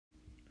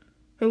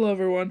Hello,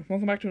 everyone.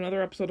 Welcome back to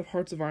another episode of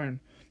Hearts of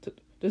Iron.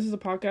 This is a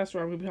podcast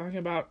where I'm going to be talking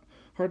about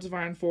Hearts of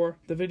Iron 4,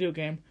 the video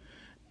game,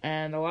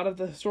 and a lot of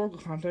the historical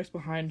context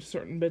behind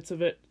certain bits of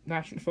it,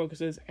 national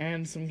focuses,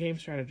 and some game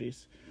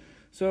strategies.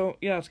 So,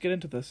 yeah, let's get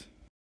into this.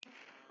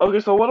 Okay,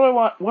 so what I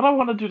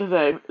want to do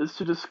today is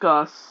to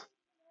discuss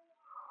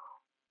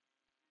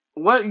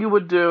what you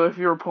would do if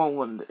you were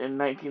Poland in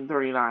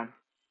 1939.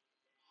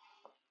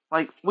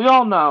 Like, we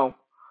all know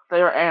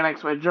they were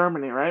annexed by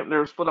Germany, right? They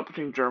were split up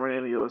between Germany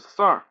and the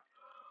USSR.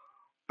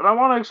 But I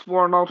want to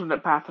explore an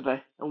alternate path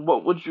today, and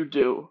what would you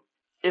do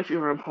if you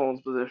were in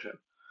Poland's position?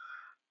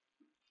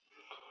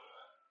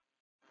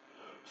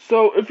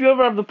 So, if you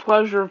ever have the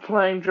pleasure of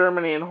playing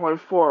Germany in Hoi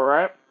 4,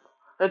 right?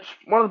 It's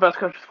one of the best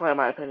countries to play, in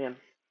my opinion.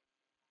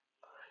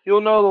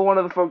 You'll know that one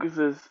of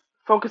the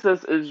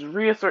focuses is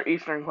reassert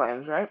eastern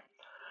claims, right?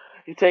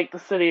 You take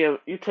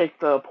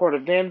the port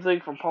of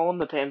Danzig from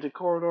Poland, the Danzig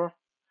corridor,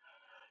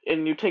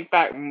 and you take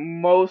back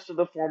most of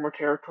the former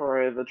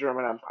territory of the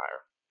German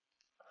Empire.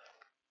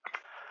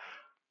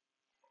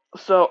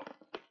 So,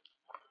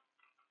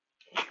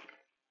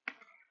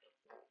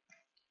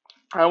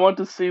 I want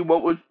to see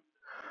what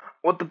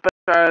the best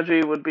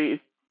strategy would be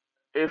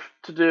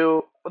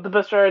what the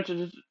best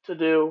strategy to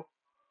do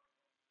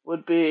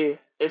would be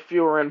if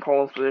you were in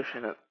Poland's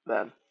position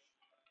then.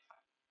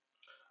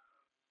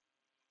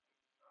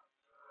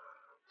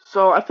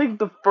 So I think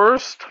the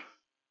first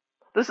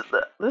this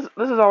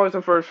is always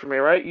a first for me,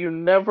 right? You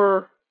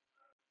never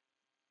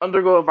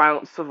undergo a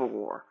violent civil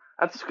war.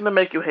 That's just gonna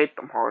make you hate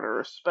them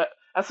harder.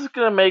 That's just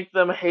gonna make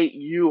them hate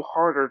you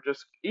harder.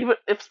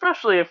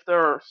 Especially if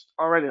they're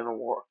already in a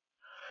war,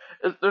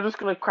 they're just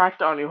gonna crack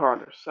down on you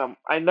harder. So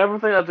I never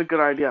think that's a good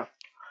idea.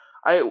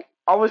 I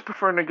always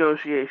prefer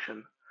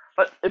negotiation.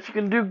 But if you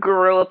can do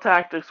guerrilla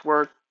tactics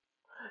work,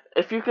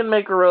 if you can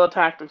make guerrilla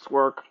tactics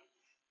work,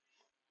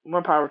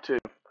 more power to you.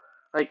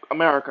 Like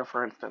America,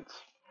 for instance.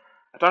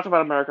 I talked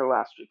about America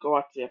last week. Go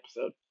watch the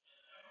episode.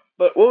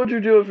 But what would you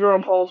do if you're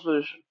in Paul's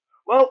position?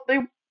 Well, they,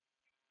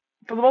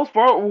 for the most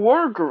part,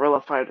 were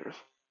guerrilla fighters,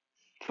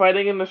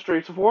 fighting in the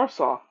streets of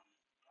Warsaw.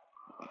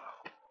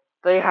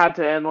 They had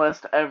to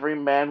enlist every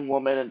man,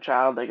 woman, and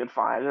child they could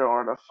find in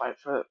order to fight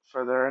for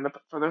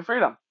their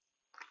freedom.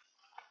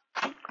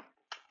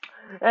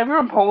 And if you're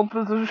in Poland's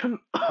position,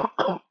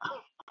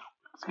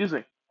 excuse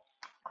me,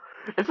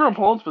 if you're in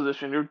Poland's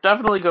position, you're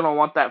definitely gonna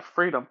want that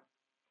freedom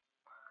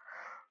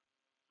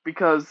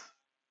because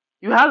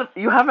you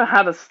haven't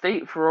had a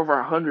state for over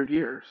 100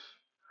 years.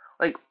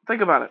 Like,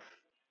 think about it.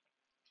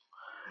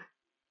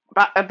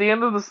 Back at the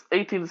end of the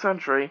 18th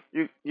century,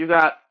 you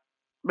got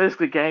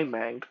basically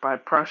gangbanged by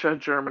Prussia,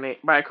 Germany,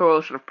 by a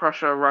coalition of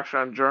Prussia,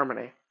 Russia, and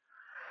Germany,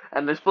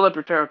 and they split up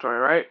your territory.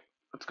 Right?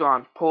 It's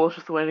gone. Polish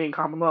Lithuanian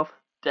Commonwealth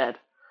dead.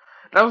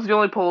 That was the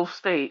only Polish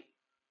state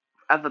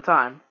at the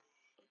time,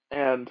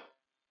 and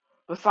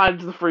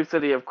besides the free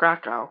city of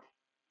Krakow,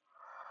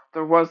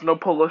 there was no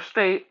Polish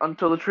state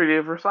until the Treaty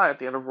of Versailles at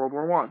the end of World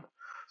War One.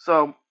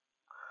 So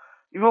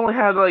you've only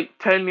had like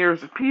 10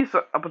 years of peace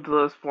up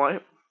until this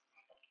point.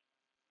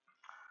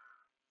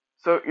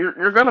 So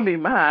you're gonna be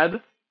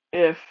mad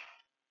if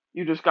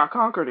you just got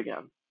conquered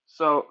again.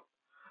 So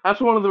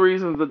that's one of the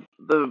reasons that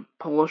the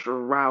Polish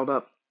were riled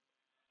up.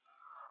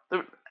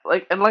 They're,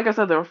 like I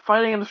said, they were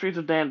fighting in the streets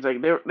of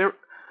Danzig. They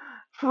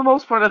for the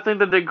most part, I think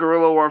they did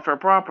guerrilla warfare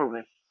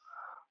properly.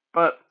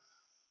 But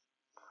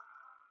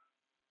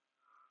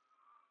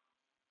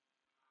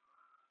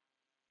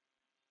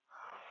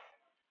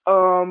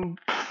um,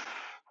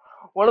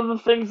 one of the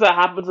things that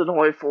happens in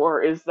Hoi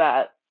 4 is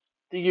that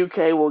the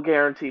UK will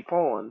guarantee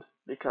Poland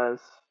because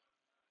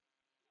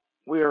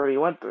we already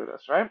went through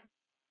this, right?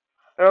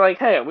 They're like,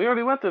 hey, we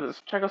already went through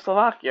this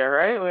Czechoslovakia,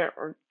 right?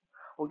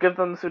 We'll give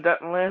them the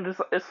Sudetenland.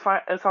 It's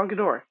fine. It's hunky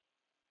dory.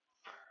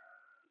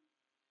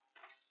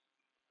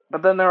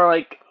 But then they were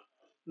like,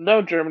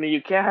 no, Germany,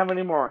 you can't have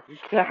any more. You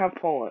can't have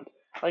Poland.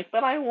 Like,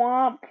 but I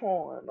want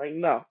Poland. Like,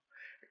 no,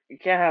 you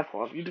can't have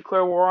Poland. If you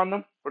declare war on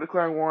them, we're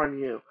declaring war on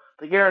you.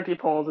 They guarantee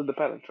Poland's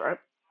independence, right?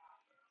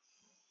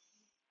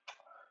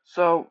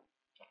 So,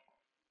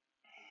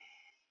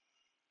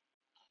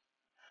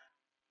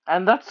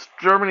 and that's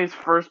Germany's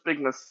first big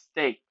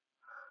mistake.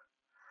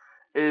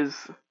 Well,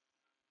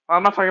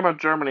 I'm not talking about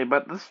Germany,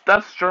 but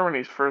that's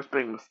Germany's first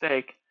big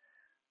mistake.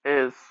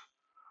 Is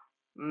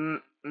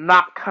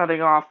not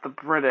cutting off the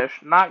British,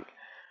 not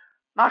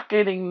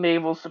getting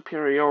naval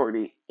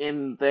superiority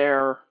in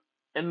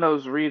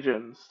those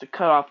regions to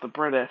cut off the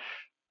British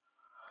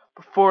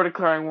before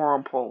declaring war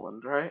on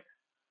Poland, right?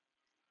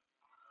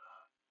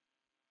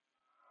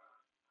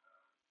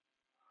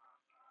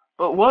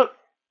 But what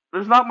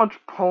there's not much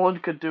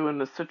Poland could do in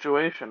this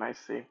situation, I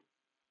see,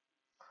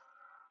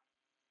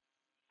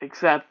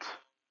 except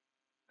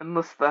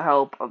enlist the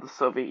help of the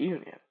Soviet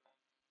Union.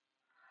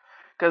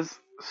 Because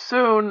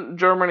soon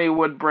Germany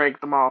would break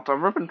the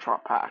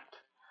Molotov-Ribbentrop Pact.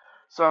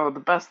 So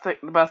the best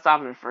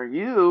option for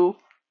you,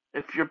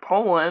 if you're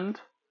Poland,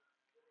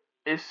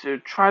 is to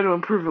try to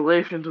improve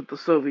relations with the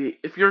Soviet.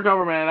 If you're a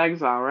government in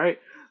exile, right?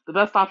 The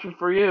best option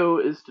for you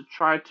is to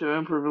try to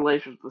improve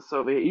relations with the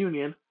Soviet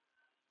Union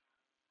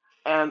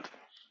and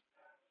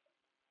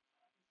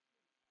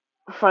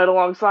fight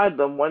alongside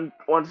them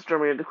once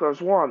Germany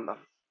declares war on them.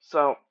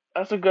 So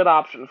that's a good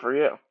option for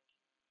you.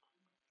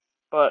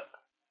 But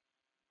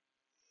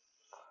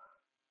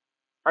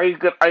are you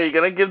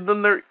gonna give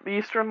them the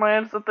eastern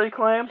lands that they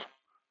claim?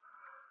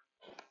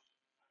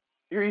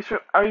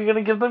 Are you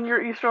gonna give them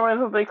your eastern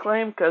lands that they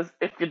claim? Because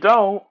if you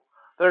don't,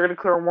 they're gonna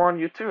declare war on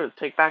you too to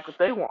take back what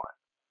they want.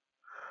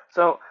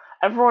 So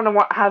everyone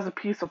has a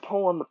piece of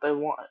Poland that they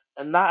want,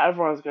 and not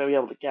everyone is gonna be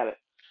able to get it.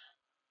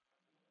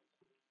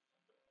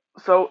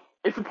 So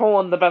if you're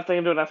Poland, the best thing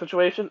to do in that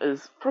situation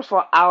is first of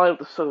all ally with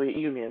the Soviet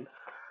Union.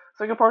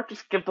 Second part,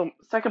 just give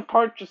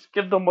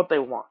them what they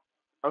want.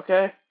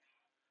 Okay?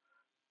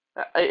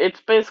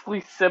 It's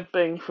basically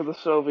simping for the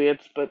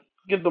Soviets, but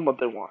give them what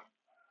they want.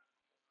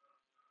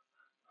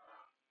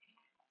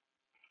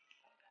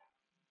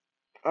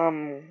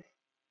 Um.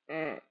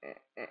 mm, mm,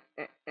 mm,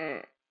 mm,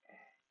 mm.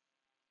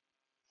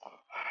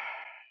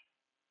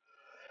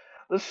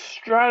 The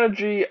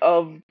strategy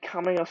of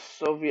becoming a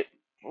Soviet.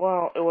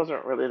 Well, it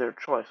wasn't really their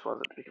choice, was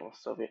it, to become a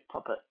Soviet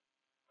puppet?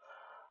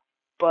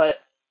 But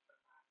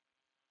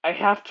I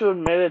have to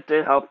admit it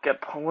did help get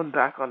Poland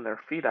back on their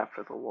feet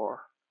after the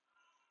war.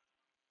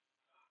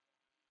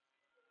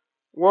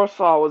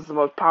 Warsaw was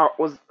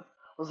was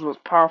the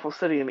most powerful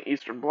city in the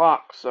Eastern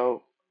Bloc,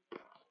 so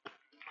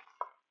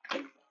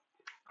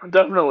it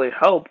definitely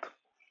helped.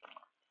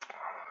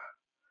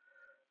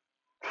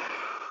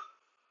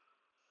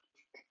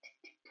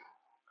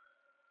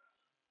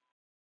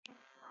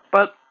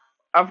 But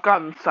I've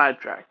gotten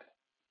sidetracked.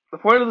 The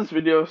point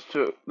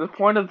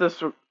of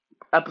this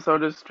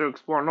episode is to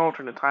explore an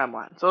alternate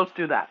timeline. So let's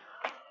do that.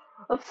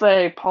 Let's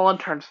say Poland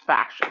turns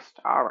fascist.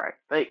 All right,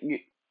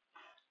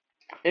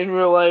 in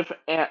real life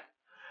and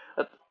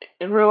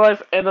in real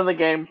life and in the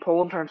game,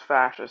 Poland turns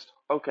fascist.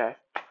 Okay,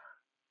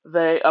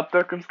 they up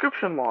their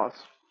conscription laws.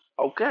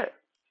 Okay,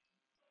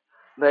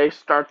 they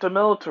start to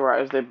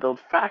militarize. They build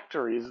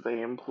factories.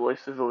 They employ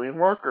civilian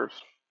workers.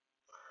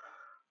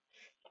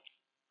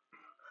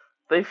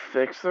 They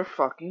fix their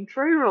fucking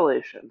trade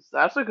relations.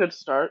 That's a good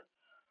start.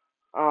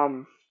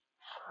 Um,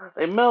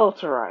 they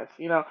militarize.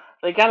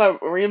 They gotta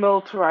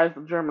remilitarize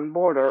the German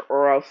border,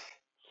 or else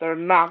they're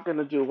not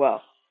gonna do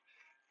well.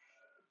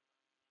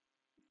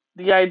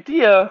 The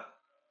idea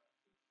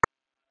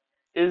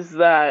is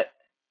that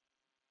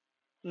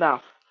no,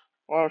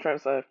 what am I trying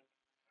to say?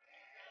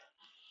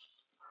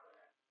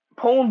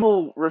 Poland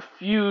will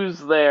refuse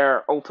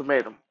their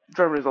ultimatum,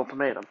 Germany's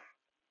ultimatum,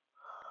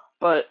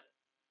 but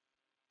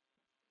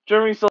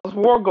Germany still has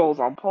war goals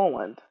on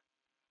Poland,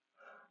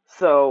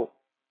 so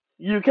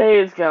UK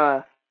is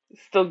gonna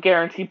still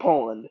guarantee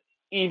Poland,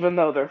 even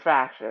though they're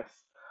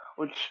fascists,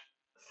 which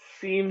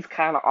seems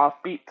kind of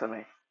offbeat to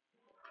me.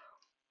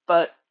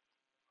 But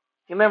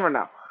you never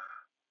know.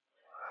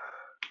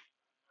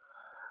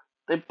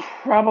 They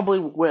probably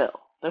will.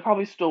 They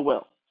probably still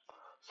will.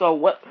 So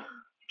what?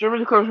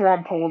 Germany declares war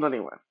on Poland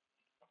anyway.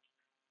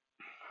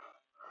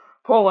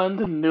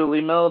 Poland,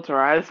 newly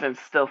militarized and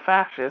still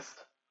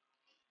fascist,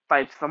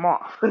 fights them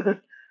off.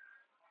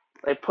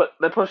 They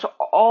push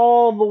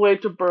all the way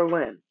to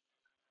Berlin,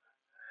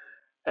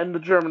 and the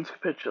Germans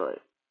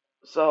capitulate.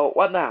 So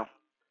what now?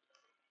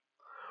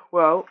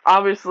 Well,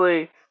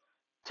 obviously,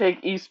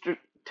 take East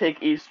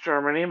take East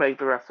Germany, make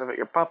the rest of it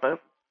your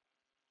puppet.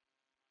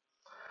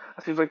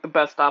 That seems like the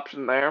best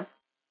option there.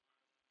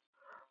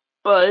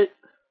 But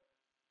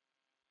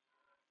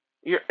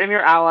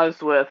you're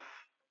allies with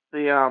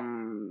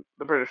the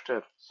British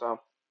too, so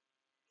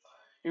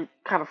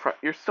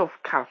you're still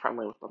kind of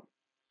friendly with them.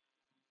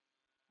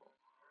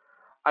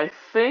 I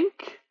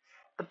think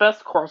the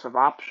best course of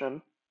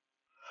option,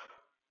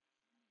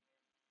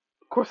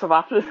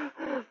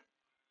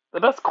 the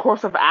best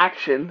course of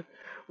action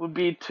would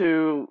be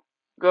to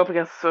go up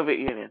against the Soviet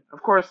Union.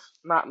 Of course,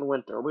 not in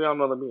winter. We all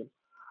know the meme.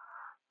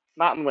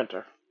 Not in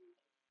winter.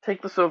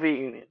 Take the Soviet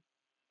Union.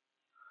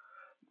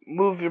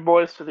 Move your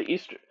boys to the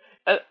eastern.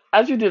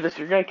 As you do this,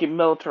 you're gonna keep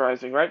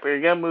militarizing, right? But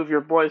you're gonna move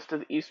your boys to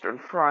the eastern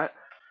front,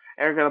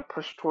 and you're gonna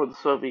push toward the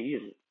Soviet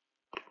Union.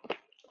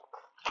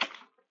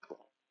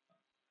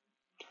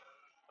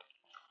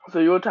 So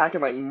you attack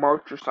in like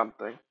March or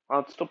something.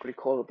 Well, it's still pretty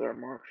cold up there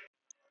in March.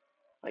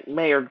 Like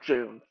May or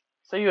June.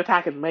 Say you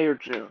attack in May or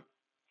June.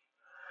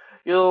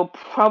 You'll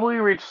probably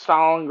reach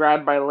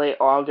Stalingrad by late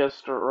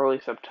August or early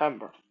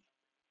September.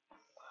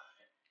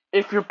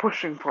 If you're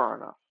pushing far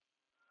enough.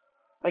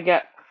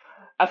 Again,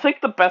 I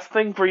think the best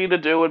thing for you to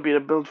do would be to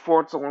build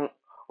forts and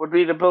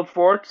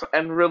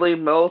really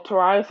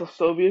militarize the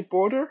Soviet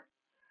border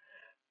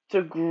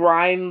to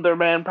grind their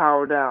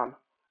manpower down.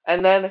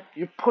 And then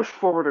you push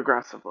forward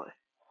aggressively.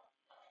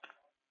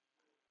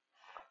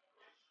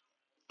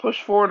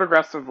 Push forward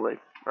aggressively,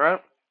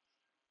 right?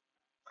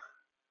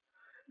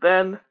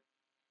 Then,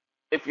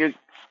 if you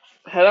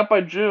head up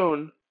by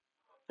June,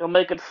 you'll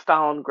make it to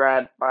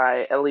Stalingrad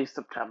by at least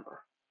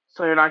September.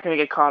 So you're not going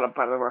to get caught up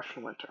by the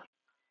Russian winter.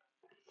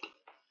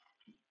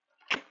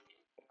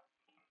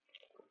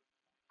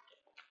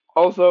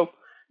 Also,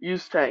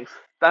 use tanks.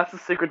 That's the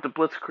secret to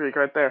Blitzkrieg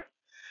right there.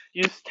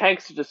 use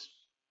tanks to just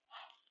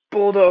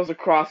bulldoze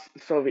across the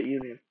Soviet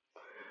Union.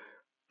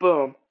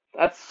 Boom.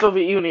 That's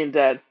Soviet Union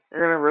dead.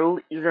 You're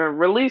gonna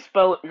release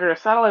you're gonna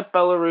satellite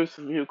Belarus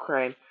and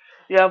Ukraine.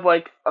 You have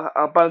like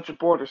a bunch of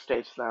border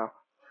states now.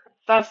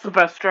 That's the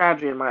best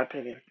strategy in my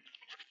opinion.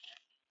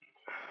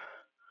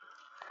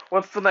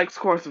 What's the next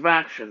course of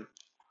action?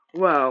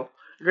 Well,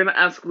 you're gonna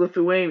ask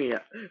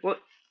Lithuania. Well,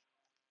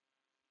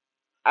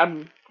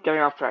 I'm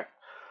getting off track.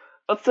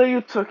 Let's say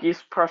you took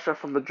East Prussia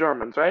from the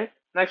Germans, right?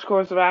 Next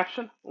course of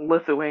action,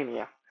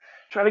 Lithuania.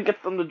 Try to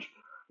get them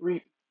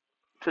to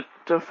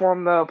to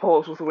form the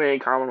Polish-Lithuanian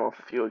Commonwealth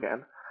with you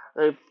again.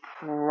 They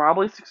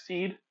probably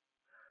succeed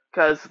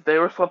because they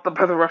were swept up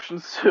by the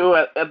Russians too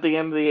at the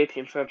end of the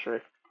 18th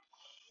century.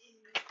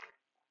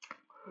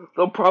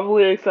 They'll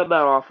probably accept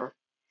that offer.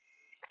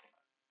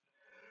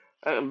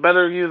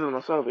 Better you than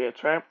the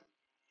Soviets, right?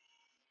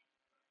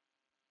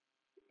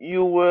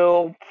 You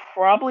will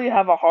probably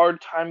have a hard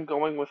time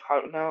going with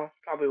no,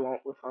 probably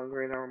won't with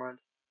Hungary. Never mind.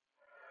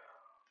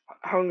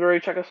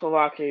 Hungary,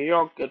 Czechoslovakia, you're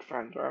all good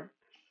friends, right?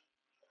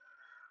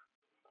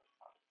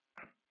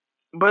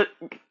 But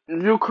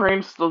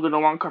Ukraine's still gonna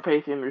want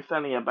Carpathian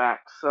Ruthenia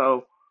back,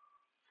 so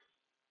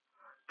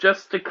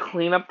just to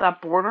clean up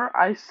that border,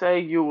 I say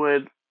you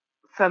would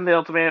send the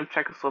ultimatum to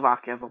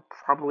Czechoslovakia. They'll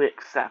probably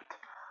accept.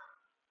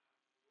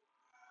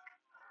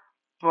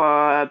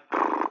 But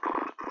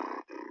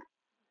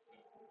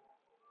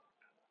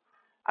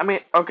I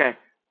mean, okay.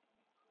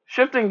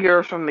 Shifting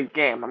gears from the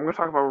game, I'm gonna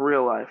talk about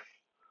real life.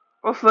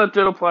 Also, that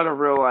did apply to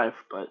real life,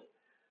 but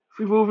if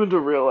we move into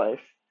real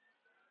life,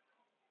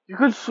 you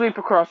could sweep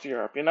across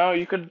Europe. You know,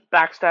 you could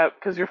backstab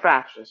because you're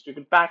fascist. You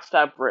could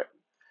backstab Britain.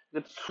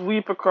 You could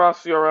sweep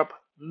across Europe.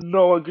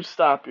 No one could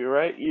stop you,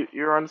 right?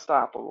 You're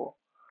unstoppable.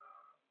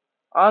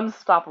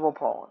 Unstoppable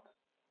Poland.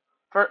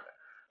 For,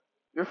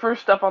 your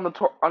first step on the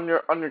tour, on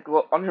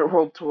your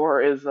world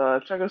tour is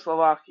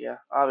Czechoslovakia.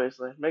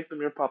 Obviously, make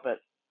them your puppet.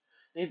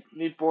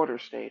 Need border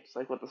states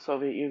like what the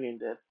Soviet Union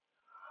did.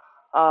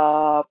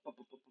 Uh,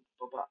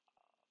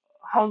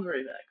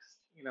 Hungary next.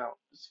 You know,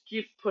 just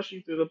keep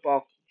pushing through the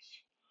Balkans.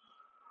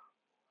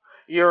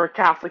 You're a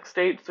Catholic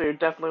state, so you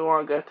definitely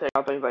want to go take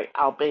out things like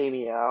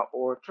Albania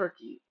or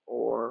Turkey,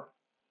 or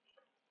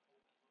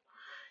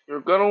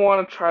you're gonna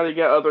want to try to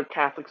get other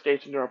Catholic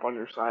states in Europe on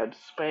your side.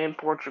 Spain,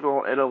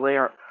 Portugal, Italy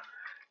are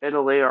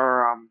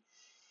the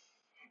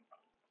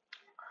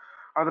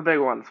big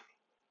ones.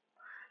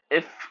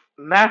 If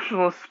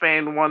nationalist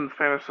Spain won the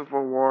Spanish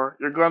Civil War,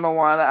 you're gonna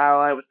want to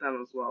ally with them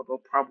as well. They'll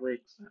probably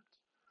accept.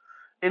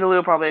 Italy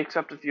will probably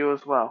accept with you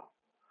as well.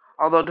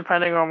 Although,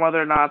 depending on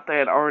whether or not they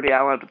had already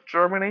allied with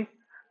Germany,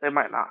 they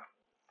might not.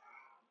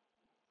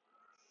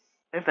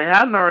 If they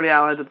hadn't already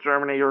allied with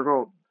Germany, you're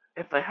gold.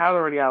 If they had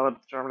already allied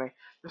with Germany,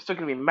 they're still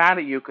going to be mad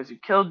at you because you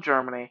killed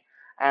Germany,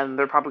 and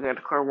they're probably going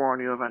to declare war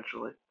on you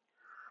eventually.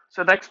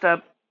 So next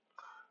step,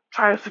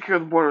 try to secure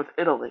the border with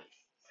Italy.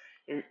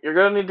 You're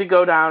going to need to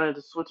go down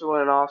into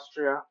Switzerland and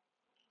Austria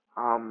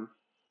in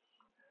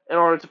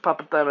order to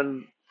puppet them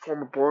and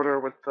form a border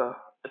with the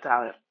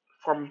Italian,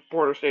 form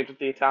border states with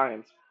the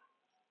Italians.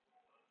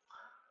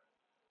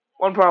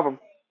 One problem.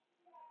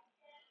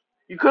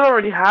 You could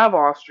already have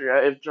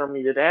Austria if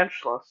Germany did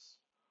Anschluss,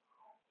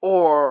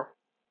 or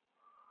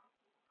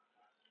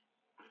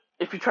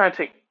if you try to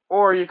take,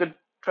 or you could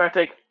try to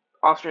take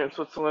Austria and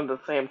Switzerland at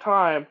the same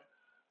time,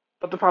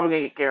 but they're probably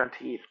gonna get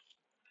guaranteed.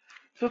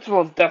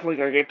 Switzerland's definitely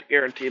gonna get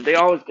guaranteed. They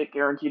always get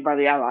guaranteed by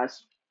the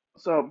Allies,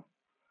 so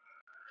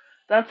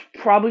that's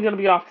probably gonna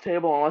be off the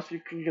table unless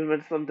you can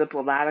convince them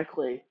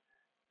diplomatically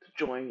to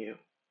join you.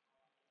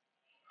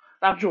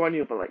 Not join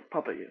you, but like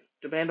puppet you.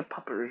 Demand a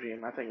puppet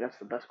regime. I think that's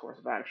the best course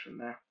of action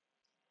there.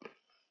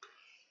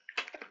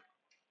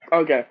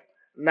 Okay,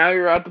 now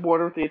you're at the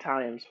border with the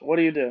Italians. What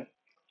do you do?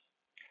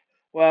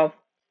 Well,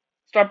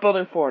 start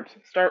building forts.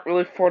 Start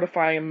really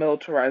fortifying and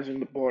militarizing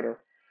the border.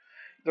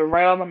 They're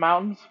right on the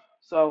mountains,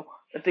 so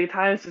if the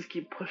Italians just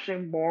keep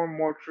pushing more and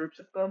more troops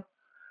at them,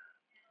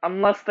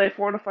 unless they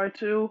fortify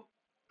too,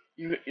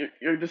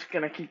 you're just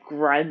gonna keep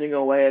grinding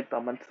away at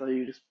them until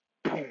you just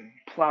boom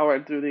plow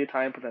right through the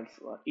Italian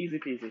peninsula. Easy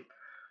peasy.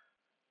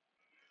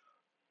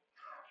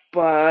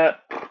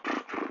 But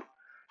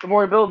the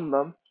more you're building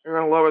them, you're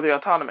gonna lower the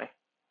autonomy,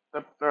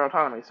 their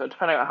autonomy. So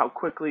depending on how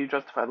quickly you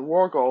justify the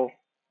war goal,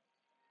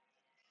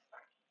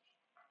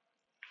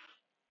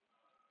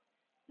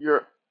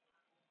 you're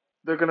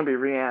they're gonna be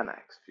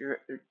re-annexed.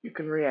 You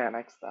can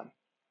re-annex them,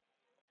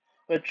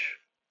 which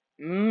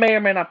may or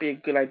may not be a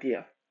good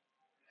idea,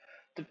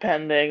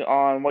 depending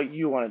on what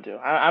you want to do.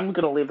 I'm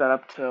gonna leave that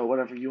up to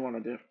whatever you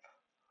want to do.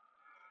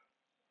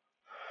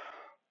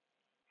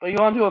 But you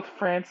want to do it with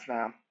France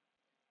now.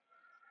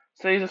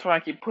 So you just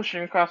want to keep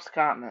pushing across the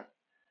continent.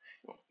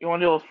 You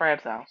want to deal with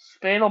France now.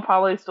 Spain will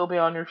probably still be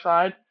on your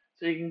side,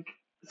 so you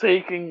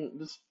can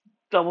just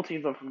double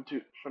team them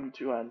from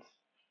two ends.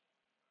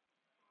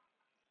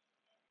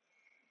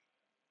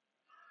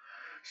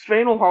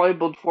 Spain will probably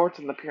build forts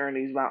in the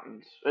Pyrenees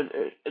Mountains.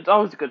 It's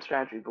always a good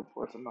strategy to build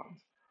forts in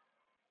mountains,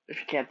 if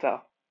you can't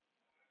tell.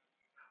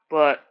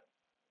 But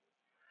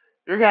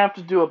You're gonna have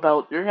to do a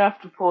belt. You're gonna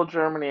have to pull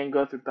Germany and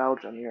go through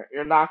Belgium.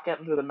 You're not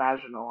getting through the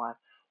Maginot Line.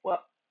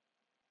 Well,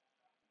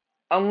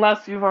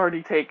 unless you've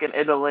already taken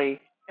Italy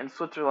and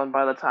Switzerland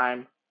by the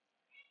time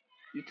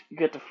you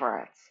get to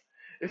France.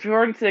 If you've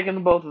already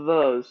taken both of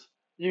those,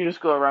 you just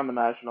go around the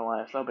Maginot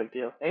Line. It's no big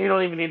deal, and you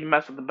don't even need to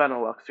mess with the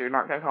Benelux. So you're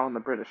not gonna call them the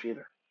British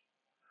either.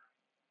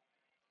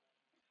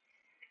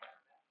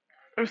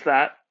 There's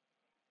that.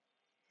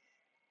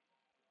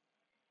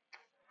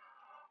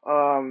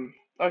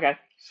 Okay,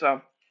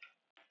 so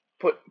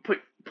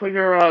put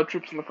your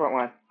troops in the front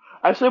line.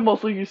 I say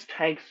mostly use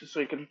tanks just so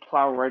you can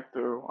plow right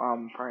through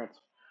France.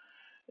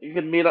 You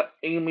can meet up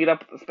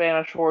with the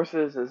Spanish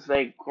forces as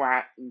they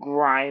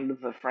grind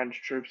the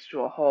French troops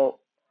to a halt.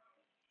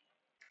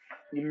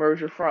 You merge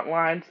your front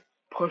lines,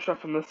 push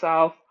up from the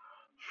south.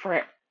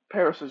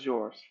 Paris is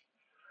yours.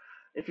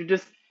 If you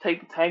just take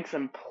the tanks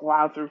and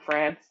plow through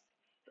France,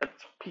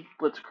 that's peak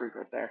blitzkrieg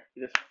right there.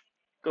 You just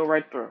go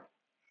right through.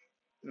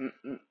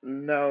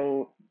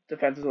 No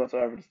defenses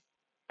whatsoever. Just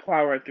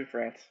plow right through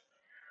France.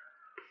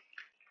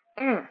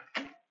 Mm.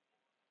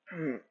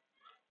 Mm.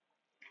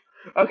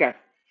 Okay,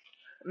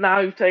 now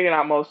you've taken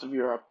out most of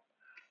Europe.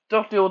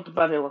 Don't deal with the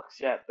Benelux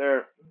yet.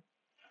 They're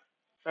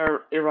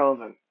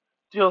irrelevant.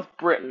 Deal with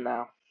Britain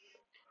now.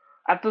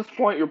 At this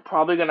point, you're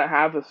probably going to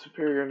have a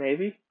superior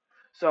navy.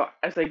 So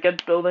as they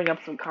get building up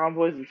some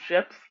convoys and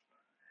ships,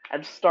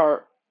 and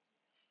start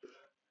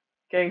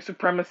getting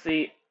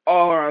supremacy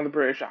all around the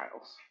British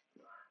Isles.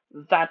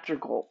 That's your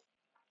goal.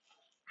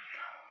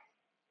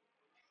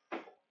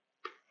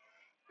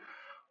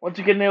 Once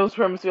you get naval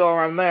supremacy all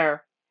around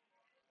there,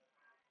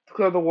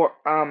 declare the war,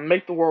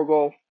 make the war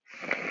goal,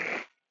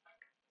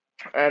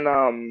 and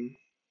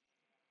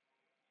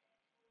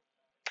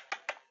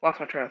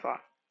lost my train of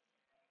thought.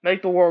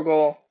 Make the war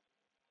goal,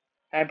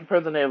 and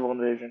prepare the naval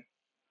invasion.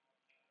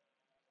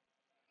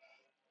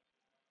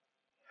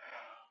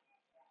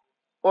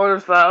 Or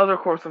there's that other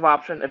course of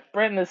option. If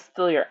Britain is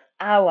still your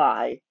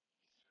ally,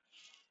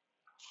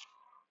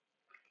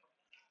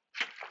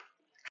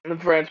 and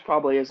France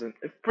probably isn't.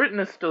 If Britain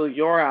is still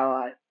your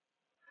ally,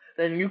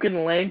 then you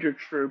can land your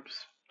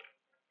troops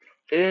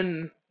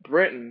in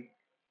Britain.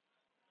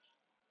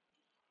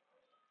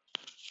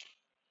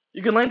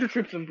 You can land your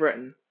troops in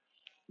Britain.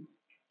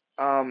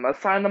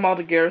 Assign them all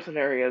to garrison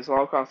areas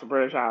all across the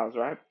British Isles,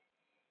 right?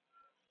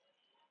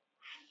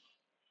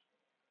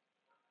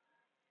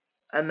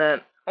 And then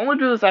only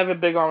do this. I have a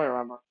big army.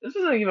 Remember, this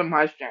isn't even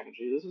my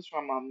strategy. This is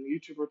from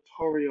YouTuber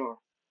Torior.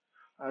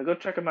 Go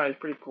check him out. He's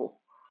pretty cool.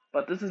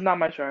 But this is not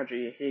my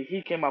strategy.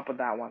 He came up with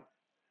that one.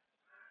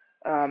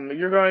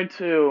 You're going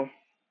to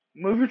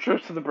move your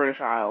troops to the British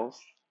Isles.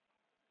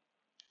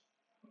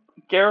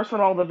 Garrison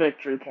all the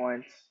victory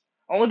points.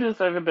 Only do this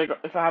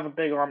if I have a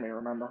big army.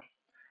 Remember,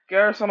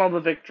 garrison all the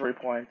victory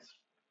points.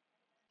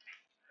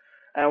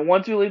 And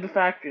once you leave the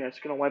factory, it's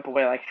gonna wipe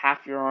away like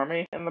half your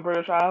army in the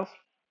British Isles.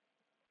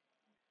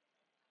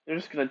 You're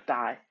just gonna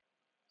die.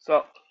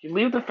 So you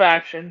leave the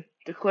faction,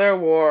 declare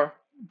war.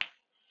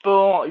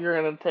 Boom! You're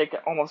gonna take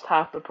almost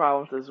half the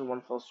provinces in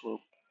one fell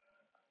swoop.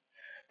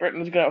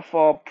 Britain's gonna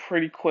fall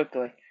pretty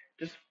quickly.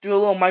 Just do a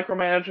little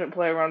micromanagement,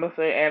 play around with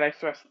it, annex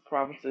the rest of the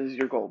provinces.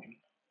 You're golden.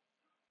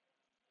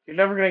 You're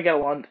never gonna get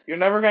London. You're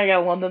never gonna get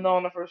London though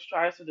on the first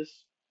try. So just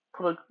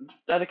put a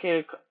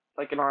dedicated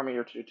like an army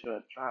or two to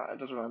it. It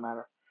doesn't really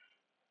matter.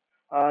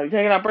 You're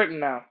taking out Britain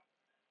now.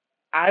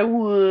 I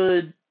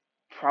would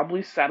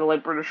probably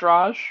satellite British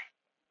Raj.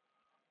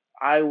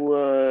 I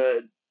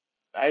would.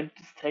 I'd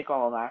just take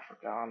all of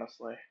Africa,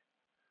 honestly.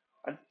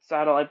 I'd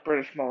satellite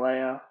British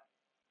Malaya.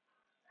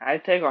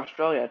 I'd take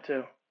Australia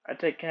too. I'd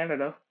take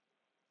Canada.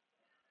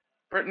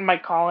 Britain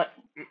might call it.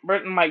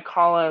 Britain might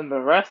call in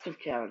the rest of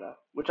Canada,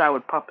 which I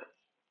would puppet.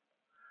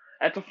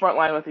 At the front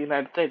line with the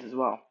United States as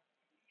well.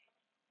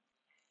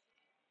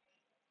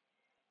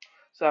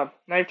 So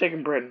now you've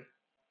taken Britain.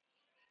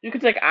 You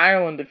could take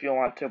Ireland if you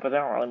want to, but they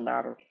don't really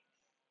matter.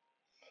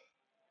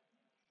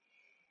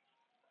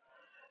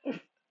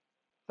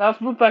 Now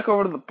let's move back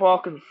over to the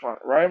Balkan front,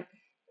 right?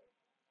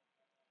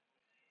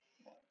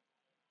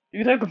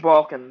 You can take the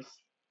Balkans.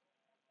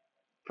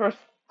 First,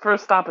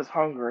 first stop is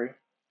Hungary.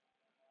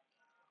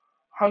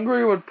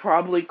 Hungary would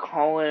probably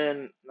call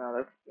in. No,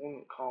 they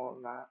wouldn't call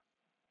in that.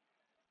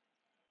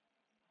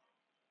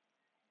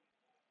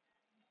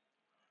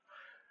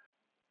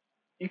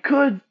 You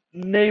could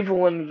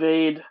naval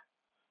invade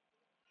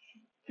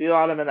the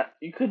Ottoman.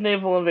 You could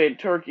naval invade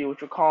Turkey,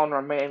 which would call in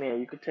Romania.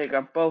 You could take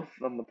up both of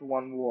them with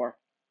one war.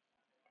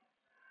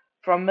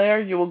 From there,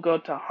 you will go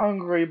to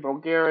Hungary,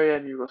 Bulgaria,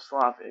 and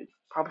Yugoslavia.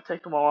 Probably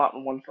take them all out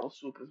in one fell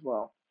swoop as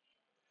well.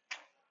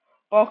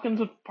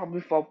 Balkans would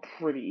probably fall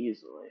pretty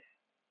easily.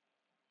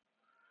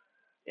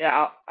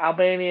 Yeah,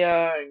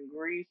 Albania and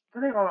Greece.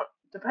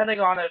 Depending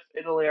on if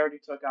Italy already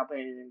took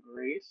Albania and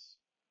Greece,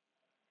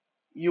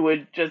 you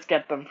would just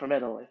get them from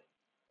Italy.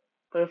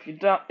 But if you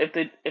don't, if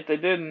they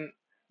didn't,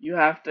 you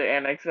have to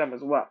annex them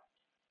as well.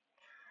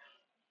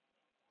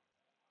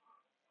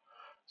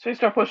 So you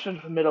start pushing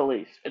to the Middle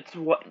East.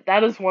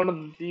 That is one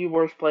of the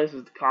worst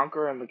places to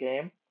conquer in the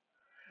game.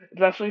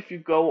 especially if you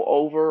go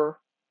over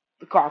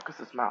the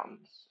Caucasus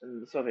Mountains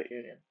in the Soviet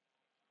Union.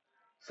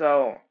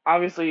 So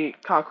obviously,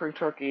 conquering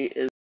Turkey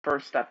is the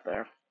first step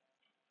there.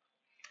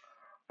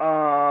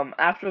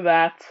 After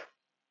that,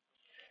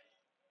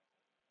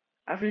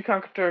 after you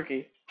conquer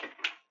Turkey,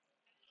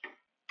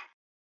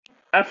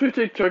 after you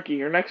take Turkey,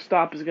 your next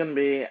stop is going to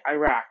be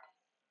Iraq.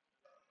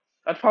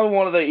 That's probably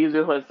one of the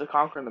easiest places to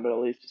conquer in the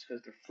Middle East, just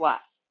because they're flat.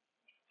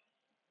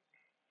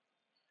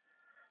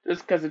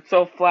 Just because it's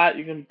so flat,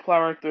 you can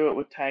plow right through it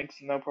with tanks,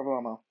 no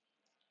problemo.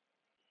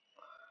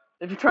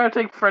 If you try to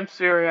take French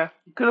Syria,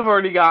 you could have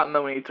already gotten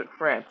them when you took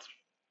France.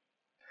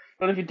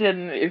 But if you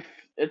didn't, if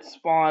it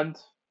spawned,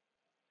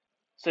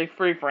 say,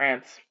 Free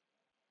France,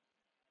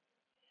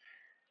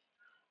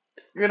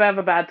 you're gonna have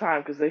a bad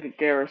time because they could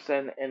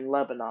garrison in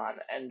Lebanon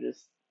and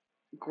just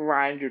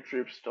grind your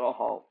troops to a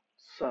halt.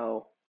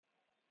 So,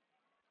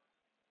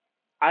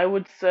 I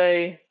would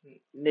say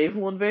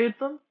naval invade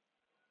them.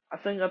 I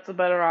think that's a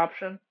better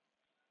option.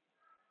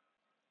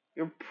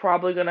 You're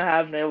probably gonna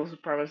have naval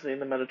supremacy in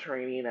the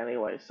Mediterranean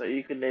anyway, so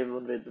you can naval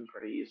invade them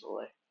pretty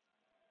easily.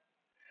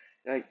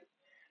 Like,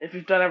 if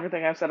you've done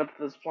everything I've said up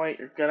to this point,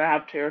 you're gonna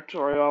have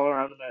territory all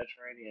around the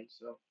Mediterranean,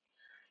 so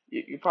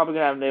you're probably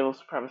gonna have naval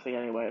supremacy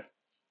anyway.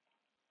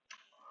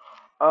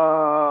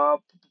 Uh,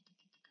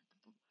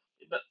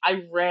 but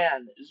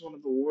Iran is one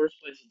of the worst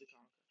places to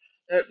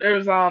conquer.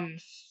 There's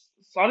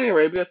Saudi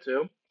Arabia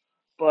too,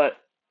 but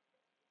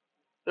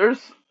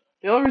there's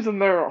the only reason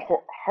they're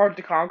hard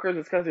to conquer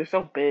is because they're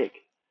so big.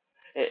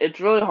 It's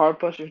really hard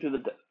pushing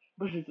through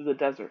the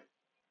desert.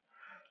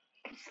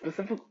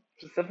 Specific,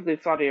 Specifically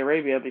Saudi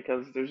Arabia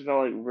because there's no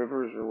like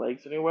rivers or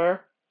lakes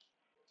anywhere.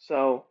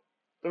 So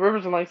the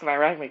rivers and lakes in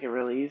Iraq make it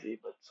really easy,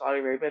 but Saudi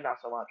Arabia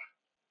not so much.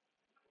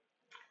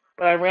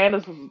 But Iran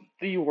is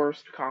the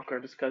worst to conquer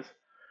just because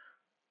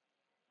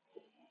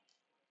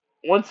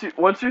once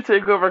you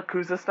take over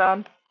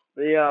Khuzestan,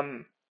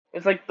 the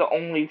it's like the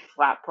only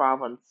flat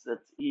province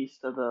that's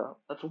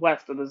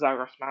west of the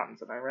Zagros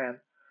Mountains in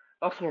Iran.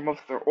 That's where most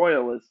of their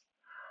oil is.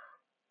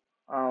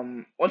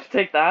 Once you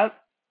take that,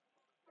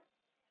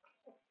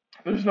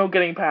 there's no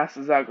getting past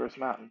the Zagros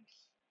Mountains.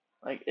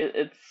 Like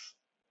it's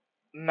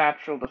a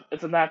natural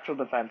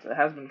defense. It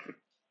has been for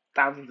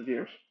thousands of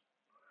years.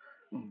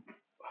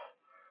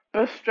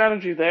 Best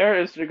strategy there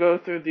is to go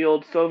through the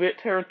old Soviet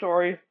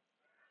territory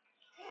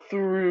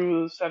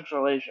through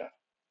Central Asia.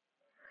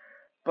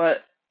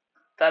 But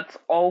that's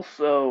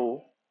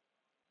also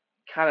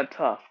kind of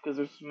tough because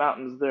there's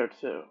mountains there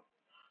too.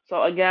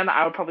 So again,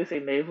 I would probably say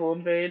naval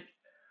invade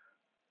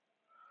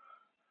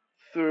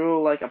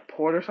through like a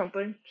port or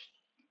something. Just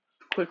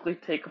quickly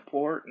take a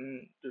port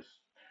and just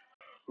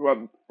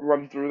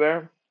run through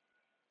there.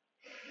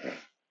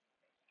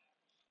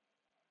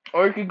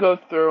 Or you could go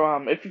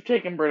through if you've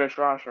taken British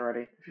Raj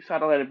already, if you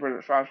satellited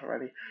British Raj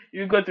already,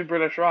 you could go through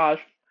British Raj.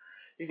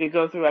 You could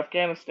go through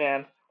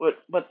Afghanistan,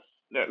 but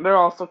they're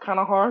also kind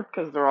of hard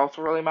because they're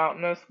also really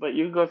mountainous. But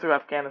you could go through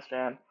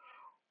Afghanistan.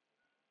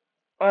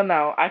 Oh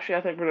no, actually,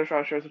 I think British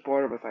Raj shares a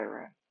border with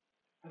Iran.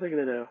 I think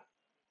they do.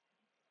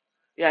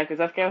 Yeah, because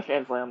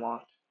Afghanistan's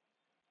landlocked.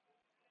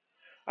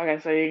 Okay,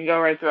 so you can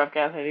go right through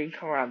Afghanistan. You can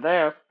come around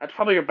there. That's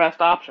probably your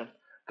best option.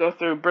 Go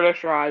through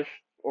British Raj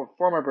or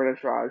former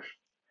British Raj,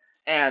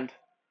 and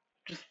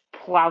just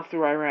plow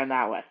through Iran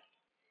that way.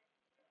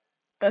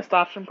 Best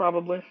option,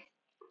 probably.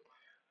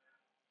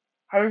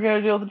 How are you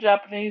gonna deal with the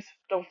Japanese?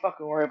 Don't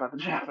fucking worry about the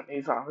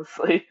Japanese.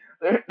 Honestly,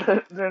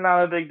 they're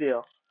not a big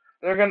deal.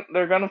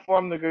 They're gonna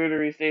form the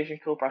Greater East Asian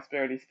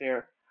Co-Prosperity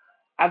Sphere.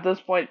 At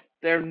this point,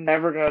 they're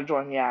never gonna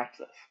join the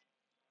Axis.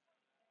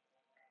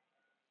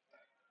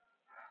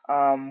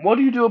 What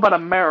do you do about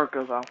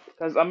America though?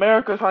 Because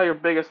America is probably your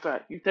biggest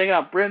threat. You've taken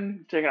out Britain,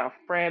 you've taken out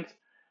France,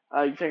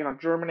 you've taken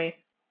out Germany,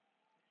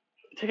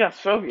 you've taken out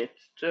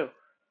Soviets too.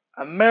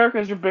 America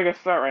is your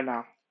biggest threat right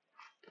now.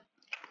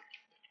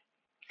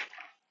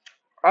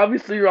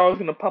 Obviously, you're always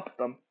gonna puppet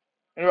them,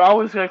 and you're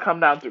always gonna come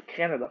down through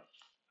Canada,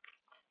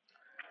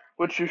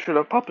 which you should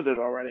have puppeted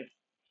already.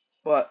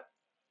 But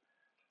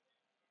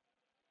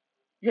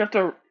you have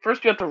to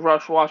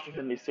rush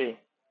Washington D.C.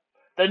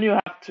 Then you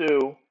have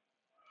to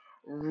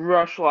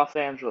rush Los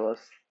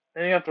Angeles.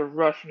 Then you have to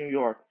rush New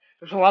York.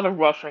 There's a lot of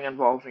rushing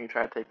involved when you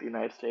try to take the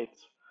United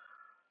States.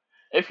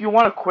 If you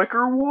want a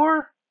quicker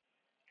war,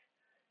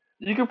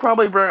 you could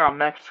probably bring on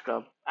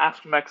Mexico.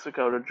 Ask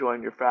Mexico to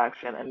join your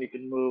faction, and you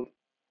can move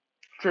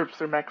troops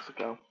through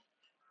Mexico.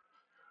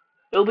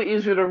 It'll be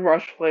easier to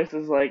rush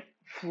places like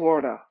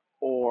Florida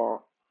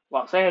or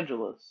Los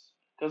Angeles,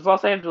 because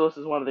Los Angeles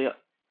is one of the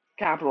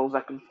capitals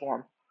that can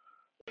form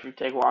if you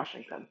take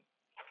Washington.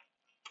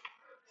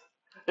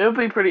 It would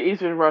be pretty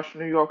easy to rush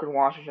New York and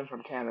Washington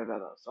from Canada,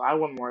 though, so I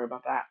wouldn't worry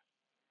about that.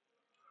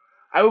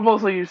 I would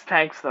mostly use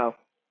tanks, though.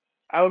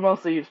 I would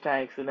mostly use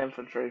tanks and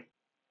infantry.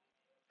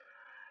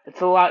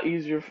 It's a lot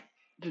easier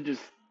to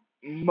just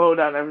mow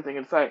down everything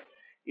in sight.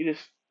 You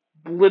just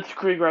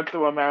blitzkrieg right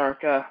through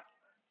America.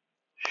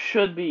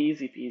 Should be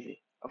easy peasy.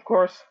 Of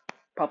course,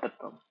 puppet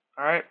them.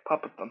 Alright?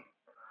 Puppet them.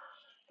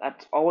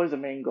 That's always a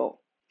main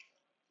goal.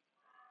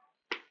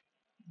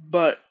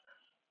 But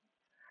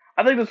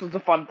I think this was a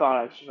fun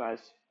thought exercise.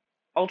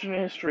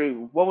 Alternate history,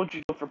 what would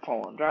you do for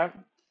Poland, right?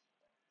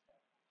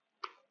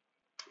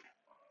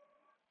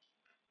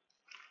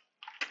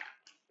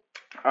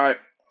 Alright,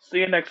 see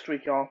you next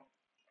week, y'all.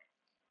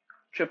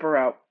 Chipper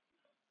out.